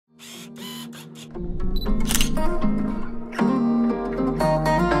Hey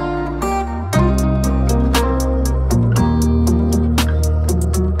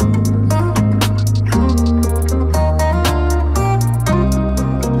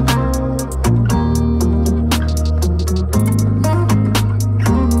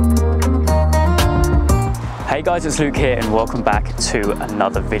guys, it's Luke here and welcome back to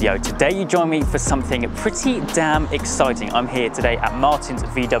another video. Today you join me for something pretty damn exciting. I'm here today at Martin's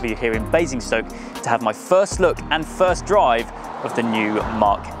VW here in Basingstoke to have my first look and first drive of the new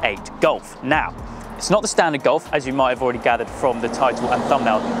Mark 8 Golf. Now, it's not the standard Golf, as you might have already gathered from the title and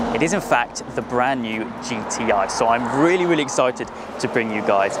thumbnail. It is in fact the brand new GTI. So I'm really excited to bring you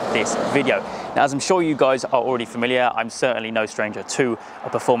guys this video. Now, as I'm sure you guys are already familiar, I'm certainly no stranger to a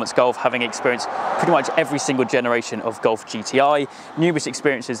performance Golf, having experienced pretty much every single generation of Golf GTI, numerous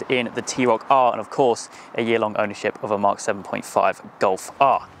experiences in the T-Roc R, and of course, a year-long ownership of a Mark 7.5 Golf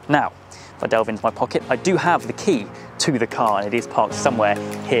R. Now, if I delve into my pocket, I do have the key to the car, and it is parked somewhere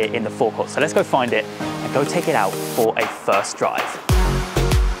here in the forecourt. So let's go find it and go take it out for a first drive.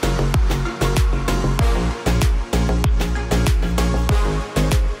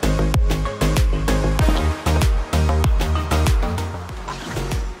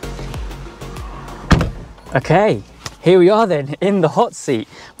 Okay, here we are then in the hot seat,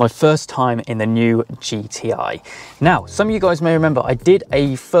 my first time in the new GTI. Now, some of you guys may remember I did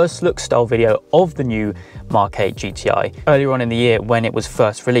a first look style video of the new Mark 8 GTI earlier on in the year when it was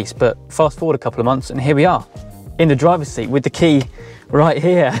first released, but fast forward a couple of months and here we are in the driver's seat with the key right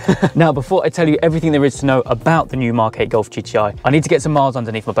here. Now, before I tell you everything there is to know about the new Mark 8 Golf GTI, I need to get some miles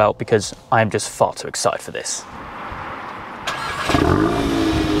underneath my belt because I am just far too excited for this.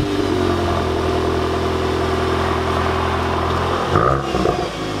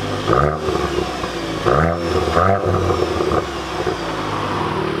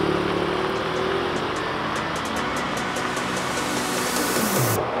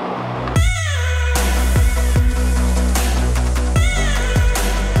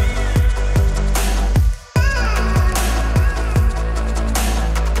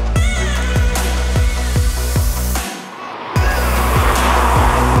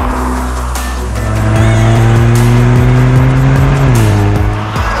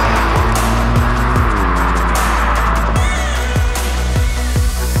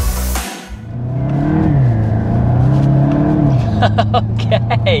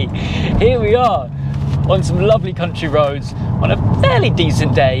 Okay, here we are on some lovely country roads on a fairly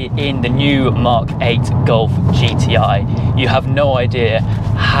decent day in the new Mark 8 Golf GTI. You have no idea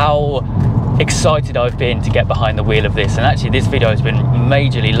how excited I've been to get behind the wheel of this, and actually this video has been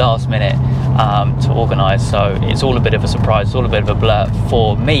majorly last minute to organise, so it's all a bit of a surprise, it's all a bit of a blur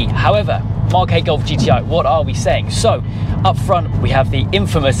for me. However, Mark 8 Golf GTI, what are we saying? So, up front we have the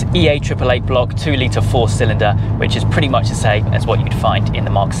infamous EA888 block 2-litre 4-cylinder, which is pretty much the same as what you'd find in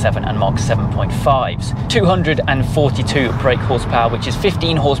the Mark 7 and Mark 7.5s. 242 brake horsepower, which is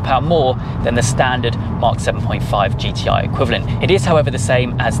 15 horsepower more than the standard Mark 7.5 GTI equivalent. It is, however, the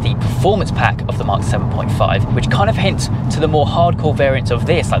same as the performance pack of the Mark 7.5, which kind of hints to the more hardcore variants of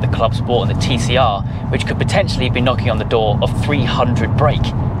this, like the Club Sport and the TCR, which could potentially be knocking on the door of 300 brake.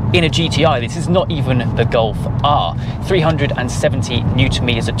 In a GTI, this is not even the Golf R. 370 Newton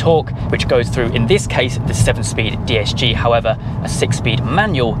meters of torque, which goes through, in this case, the 7-speed DSG. However, a 6-speed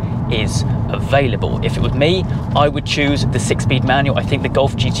manual is available. If it was me, I would choose the 6-speed manual. I think the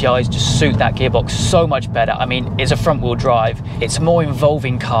Golf GTIs just suit that gearbox so much better. I mean, it's a front-wheel drive. It's a more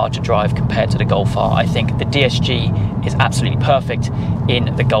involving car to drive compared to the Golf R. I think the DSG is absolutely perfect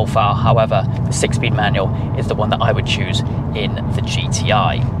in the Golf R. However, the 6-speed manual is the one that I would choose in the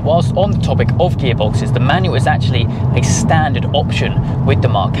GTI. Whilst on the topic of gearboxes, the manual is actually a standard option with the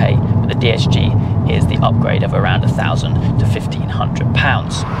Mark 8, but the DSG is the upgrade of around £1,000 to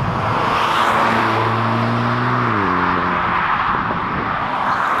 £1,500.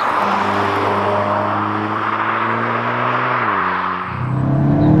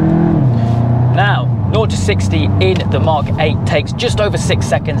 Now, 0 to 60 in the Mark 8 takes just over 6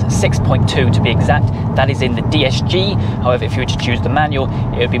 seconds, 6.2 to be exact. That is in the DSG. However, if you were to choose the manual,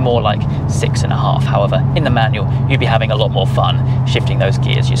 it would be more like 6.5. However, in the manual, you'd be having a lot more fun shifting those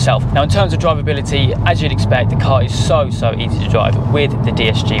gears yourself. Now, in terms of drivability, as you'd expect, the car is so easy to drive with the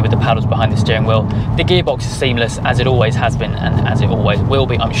DSG, with the paddles behind the steering wheel. The gearbox is seamless, as it always has been and as it always will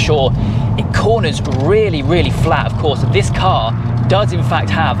be, I'm sure. It corners really flat. Of course, this car does in fact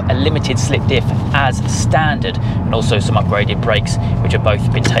have a limited slip diff as standard, and also some upgraded brakes, which have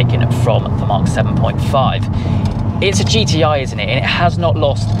both been taken from the Mark 7.5. It's a GTI, isn't it? And it has not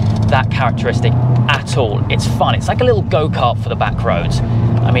lost that characteristic at all. It's fun. It's like a little go-kart for the back roads.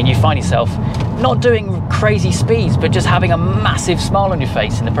 I mean, you find yourself not doing crazy speeds, but just having a massive smile on your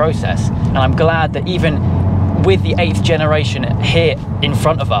face in the process. And I'm glad that even with the 8th generation here in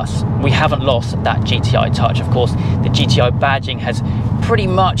front of us, we haven't lost that GTI touch. Of course, the GTI badging has pretty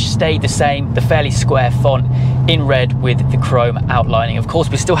much stayed the same, the fairly square font in red with the chrome outlining. Of course,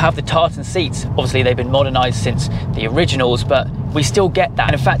 we still have the tartan seats. Obviously, they've been modernized since the originals, but we still get that.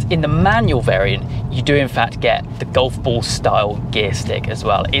 And in fact, in the manual variant, you do in fact get the golf ball style gear stick as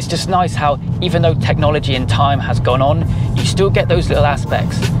well. It's just nice how, even though technology and time has gone on, you still get those little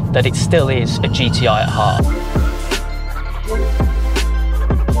aspects that it still is a GTI at heart.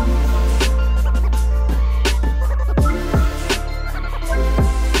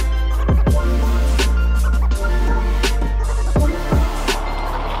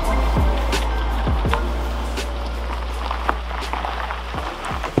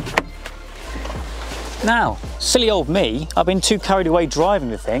 Now, silly old me, I've been too carried away driving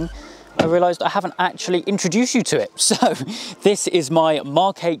the thing. I realised I haven't actually introduced you to it. So this is my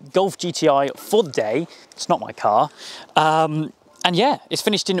Mark 8 Golf GTI for the day. It's not my car. And yeah, it's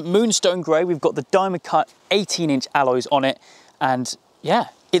finished in moonstone grey. We've got the diamond cut 18-inch alloys on it. And yeah,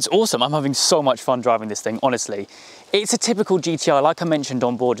 it's awesome. I'm having so much fun driving this thing, honestly. It's a typical GTI, like I mentioned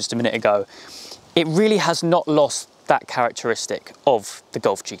on board just a minute ago. It really has not lost that characteristic of the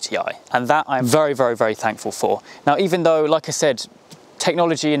Golf GTI, and that I'm very, very, very thankful for. Now, even though, like I said,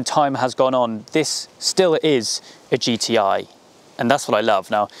 technology and time has gone on, this still is a GTI, and that's what I love.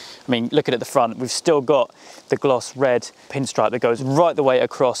 Now, I mean, looking at the front, we've still got the gloss red pinstripe that goes right the way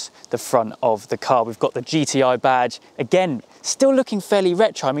across the front of the car. We've got the GTI badge, again, still looking fairly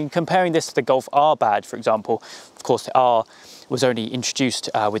retro. I mean, comparing this to the Golf R badge, for example, of course, the R was only introduced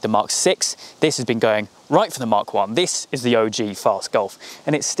with the Mark 6. This has been going right from the Mark 1. This is the OG fast Golf,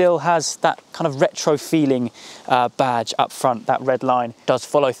 and it still has that kind of retro feeling badge up front. That red line does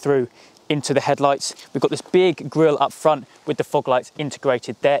follow through into the headlights. We've got this big grille up front with the fog lights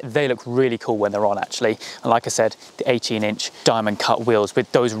integrated there. They look really cool when they're on, actually. And like I said, the 18-inch diamond cut wheels with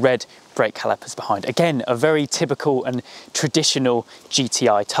those red brake calipers behind. Again, a very typical and traditional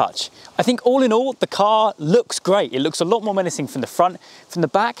GTI touch. I think all in all, the car looks great. It looks a lot more menacing from the front. From the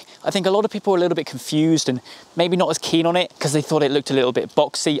back, I think a lot of people are a little bit confused and maybe not as keen on it because they thought it looked a little bit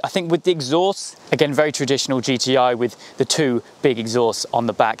boxy. I think with the exhausts, again, very traditional GTI with the two big exhausts on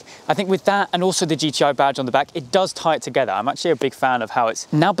the back. I think with that and also the GTI badge on the back, it does tie it together. I'm actually a big fan of how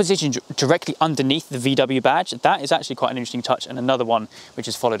it's now positioned directly underneath the VW badge. That is actually quite an interesting touch, and another one which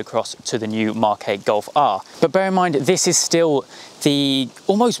is followed across to the new Mark 8 Golf R. But bear in mind, this is still the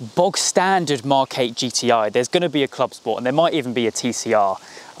almost bog standard Mark 8 GTI. There's going to be a Club Sport, and there might even be a TCR.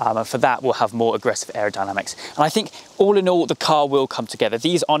 And for that, we'll have more aggressive aerodynamics. And I think all in all, the car will come together.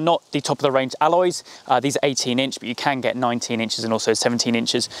 These are not the top of the range alloys. These are 18-inch, but you can get 19 inches and also 17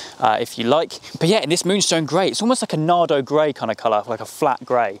 inches if you like. But yeah, in this moonstone grey, it's almost like a Nardo grey kind of colour, like a flat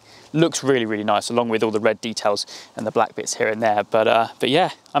grey. Looks really, really nice, along with all the red details and the black bits here and there. But yeah,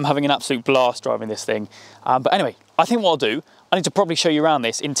 I'm having an absolute blast driving this thing. But anyway, I think what I'll do, I need to probably show you around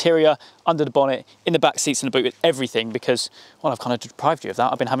this interior, under the bonnet, in the back seats and the boot, with everything, because, well, I've kind of deprived you of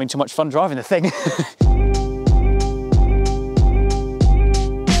that. I've been having too much fun driving the thing.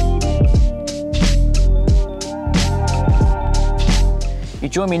 You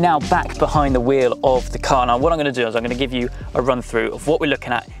join me now back behind the wheel of the car. Now, what I'm going to do is I'm going to give you a run through of what we're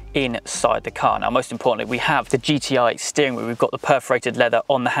looking at inside the car. Now, most importantly, we have the GTI steering wheel. We've got the perforated leather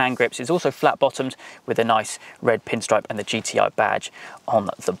on the hand grips. It's also flat bottomed with a nice red pinstripe and the GTI badge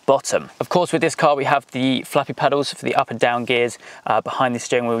on the bottom. Of course, with this car, we have the flappy pedals for the up and down gears behind the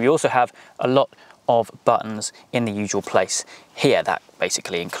steering wheel. We also have a lot of buttons in the usual place here. That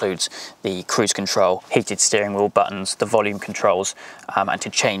basically includes the cruise control, heated steering wheel buttons, the volume controls, and to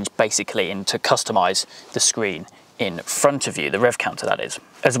change basically and to customize the screen in front of you, the rev counter that is.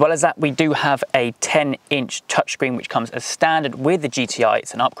 As well as that, we do have a 10-inch touchscreen which comes as standard with the GTI.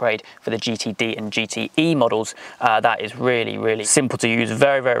 It's an upgrade for the GTD and GTE models. That is really, really simple to use,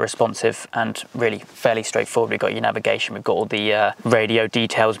 very, very responsive and really fairly straightforward. We've got your navigation, we've got all the radio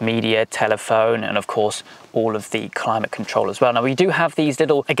details, media, telephone, and of course, all of the climate control as well. Now, we do have these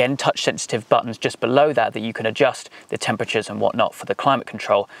little, again, touch sensitive buttons just below that you can adjust the temperatures and whatnot for the climate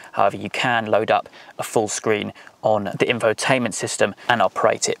control. However, you can load up a full screen on the infotainment system and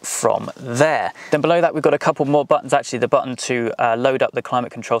operate it from there. Then below that, we've got a couple more buttons. Actually, the button to load up the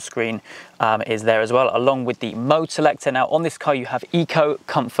climate control screen is there as well, along with the mode selector. Now on this car, you have Eco,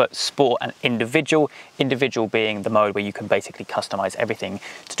 Comfort, Sport and Individual. Individual being the mode where you can basically customize everything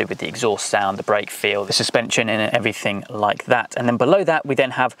to do with the exhaust sound, the brake feel, the suspension and everything like that. And then below that, we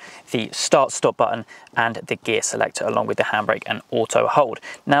then have the start stop button and the gear selector, along with the handbrake and auto hold.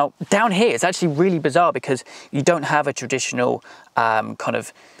 Now down here, it's actually really bizarre because you don't have a traditional kind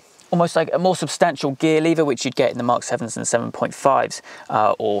of almost like a more substantial gear lever, which you'd get in the Mark 7s and 7.5s,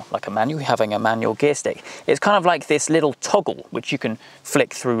 or like a manual, having a manual gear stick. It's kind of like this little toggle, which you can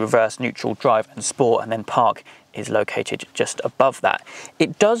flick through reverse, neutral, drive and sport, and then park is located just above that.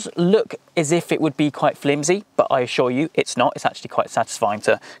 It does look as if it would be quite flimsy, but I assure you it's not. It's actually quite satisfying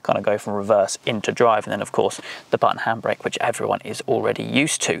to kind of go from reverse into drive, and then of course the button handbrake, which everyone is already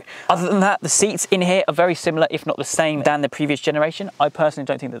used to. Other than that, the seats in here are very similar, if not the same, than the previous generation. I personally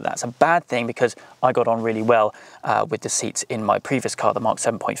don't think that that's a bad thing, because I got on really well with the seats in my previous car, the Mark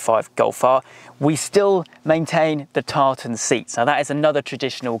 7.5 Golf R. We still maintain the tartan seats. Now that is another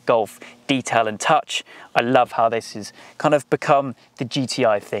traditional Golf detail and touch. I love how this has kind of become the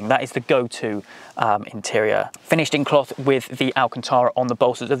GTI thing. That is the go-to interior. Finished in cloth with the Alcantara on the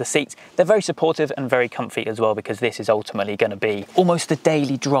bolsters of the seats. They're very supportive and very comfy as well, because this is ultimately going to be almost the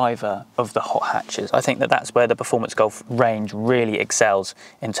daily driver of the hot hatches. I think that that's where the Performance Golf range really excels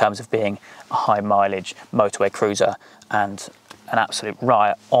in terms of being a high mileage motorway cruiser and an absolute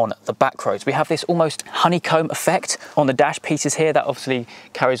riot on the back roads. We have this almost honeycomb effect on the dash pieces here that obviously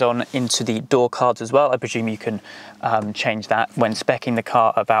carries on into the door cards as well. I presume you can change that when speccing the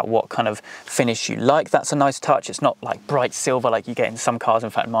car about what kind of finish you like. That's a nice touch. It's not like bright silver like you get in some cars. In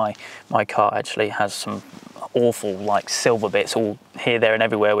fact, my car actually has some awful like silver bits all here, there and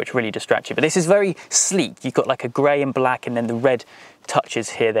everywhere, which really distract you. But this is very sleek. You've got like a grey and black, and then the red touches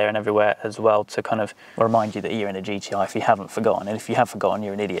here, there and everywhere as well, to kind of remind you that you're in a GTI if you haven't forgotten. And if you have forgotten,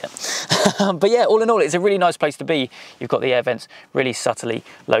 you're an idiot. But yeah, all in all, it's a really nice place to be. You've got the air vents really subtly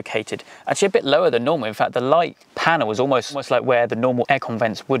located, actually a bit lower than normal. In fact, the light panel is almost like where the normal aircon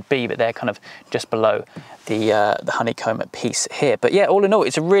vents would be, but they're kind of just below the honeycomb piece here. But yeah, all in all,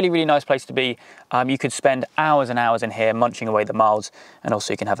 it's a really, really nice place to be. You could spend hours and hours in here munching away the miles, and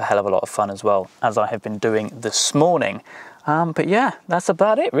also you can have a hell of a lot of fun as well, as I have been doing this morning. But yeah, that's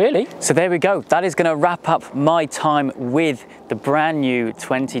about it really. So there we go. That is going to wrap up my time with the brand new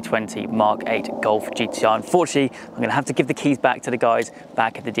 2020 Mark 8 Golf GTI. Unfortunately, I'm going to have to give the keys back to the guys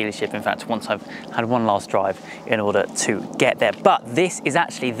back at the dealership. In fact, once I've had one last drive in order to get there. But this is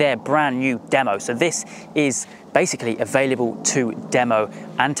actually their brand new demo. So this is basically available to demo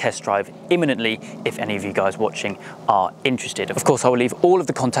and test drive imminently if any of you guys watching are interested. Of course, I will leave all of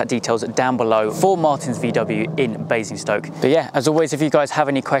the contact details down below for Martin's VW in Basingstoke. But yeah, as always, if you guys have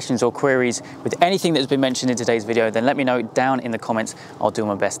any questions or queries with anything that's been mentioned in today's video, then let me know down in the comments. I'll do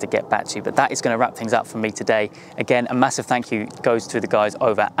my best to get back to you. But that is going to wrap things up for me today. Again, a massive thank you goes to the guys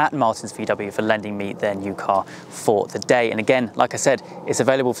over at Martin's VW for lending me their new car for the day. And again, like I said, it's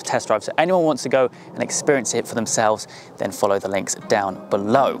available for test drive. So anyone wants to go and experience it for themselves, then follow the links down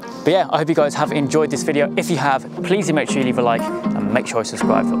below. But yeah, I hope you guys have enjoyed this video. If you have, please make sure you leave a like and make sure you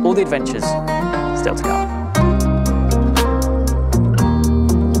subscribe for all the adventures still to come.